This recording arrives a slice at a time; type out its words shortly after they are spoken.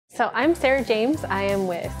So I'm Sarah James. I am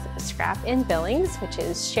with SCRaP in Billings, which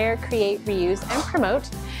is Share, Create, Reuse, and Promote.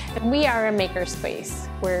 And we are a makerspace.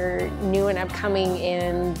 We're new and upcoming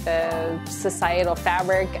in the societal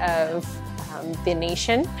fabric of the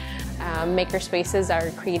nation. Makerspaces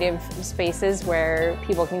are creative spaces where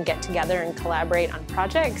people can get together and collaborate on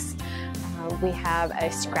projects. We have a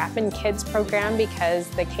SCRaP in Kids program because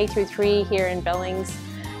the K-3 here in Billings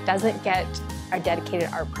doesn't get our dedicated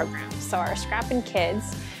art program. So our SCRaP in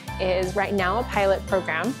Kids is right now a pilot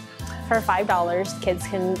program. For $5, kids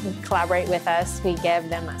can collaborate with us. We give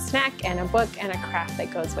them a snack and a book and a craft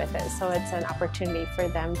that goes with it. So it's an opportunity for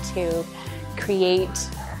them to create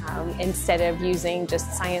instead of using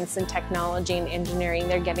just science and technology and engineering.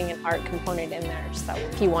 They're getting an art component in there. So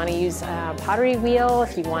if you want to use a pottery wheel,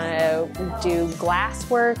 if you want to do glass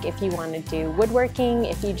work, if you want to do woodworking,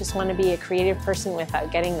 if you just want to be a creative person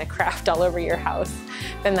without getting the craft all over your house,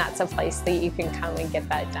 then that's a place that you can come and get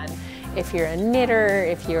that done. If you're a knitter,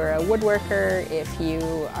 if you're a woodworker, if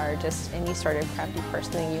you are just any sort of crafty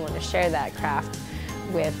person and you want to share that craft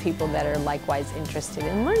with people that are likewise interested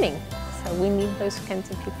in learning. So we need those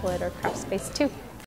kinds of people at our craft space too.